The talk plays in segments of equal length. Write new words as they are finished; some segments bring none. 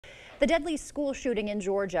The deadly school shooting in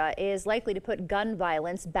Georgia is likely to put gun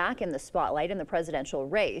violence back in the spotlight in the presidential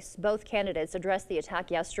race. Both candidates addressed the attack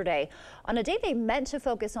yesterday on a day they meant to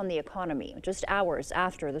focus on the economy, just hours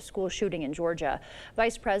after the school shooting in Georgia.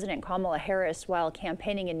 Vice President Kamala Harris, while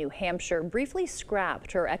campaigning in New Hampshire, briefly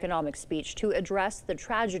scrapped her economic speech to address the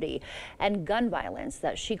tragedy and gun violence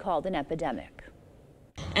that she called an epidemic.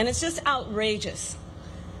 And it's just outrageous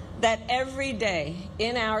that every day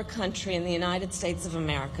in our country, in the United States of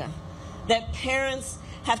America, that parents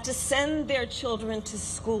have to send their children to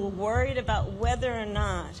school worried about whether or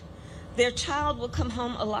not their child will come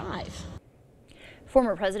home alive.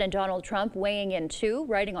 Former President Donald Trump weighing in too,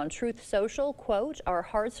 writing on Truth Social, quote, "Our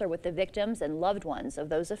hearts are with the victims and loved ones of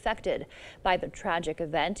those affected by the tragic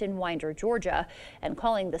event in Winder, Georgia," and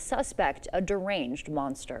calling the suspect a deranged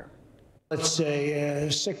monster. It's a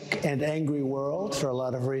sick and angry world for a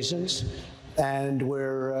lot of reasons, and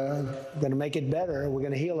we're going to make it better. We're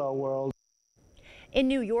going to heal our world. In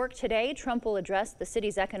New York today, Trump will address the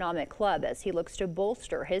city's economic club as he looks to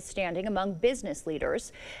bolster his standing among business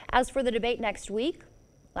leaders. As for the debate next week,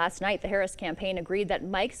 last night the Harris campaign agreed that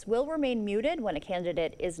mics will remain muted when a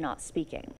candidate is not speaking.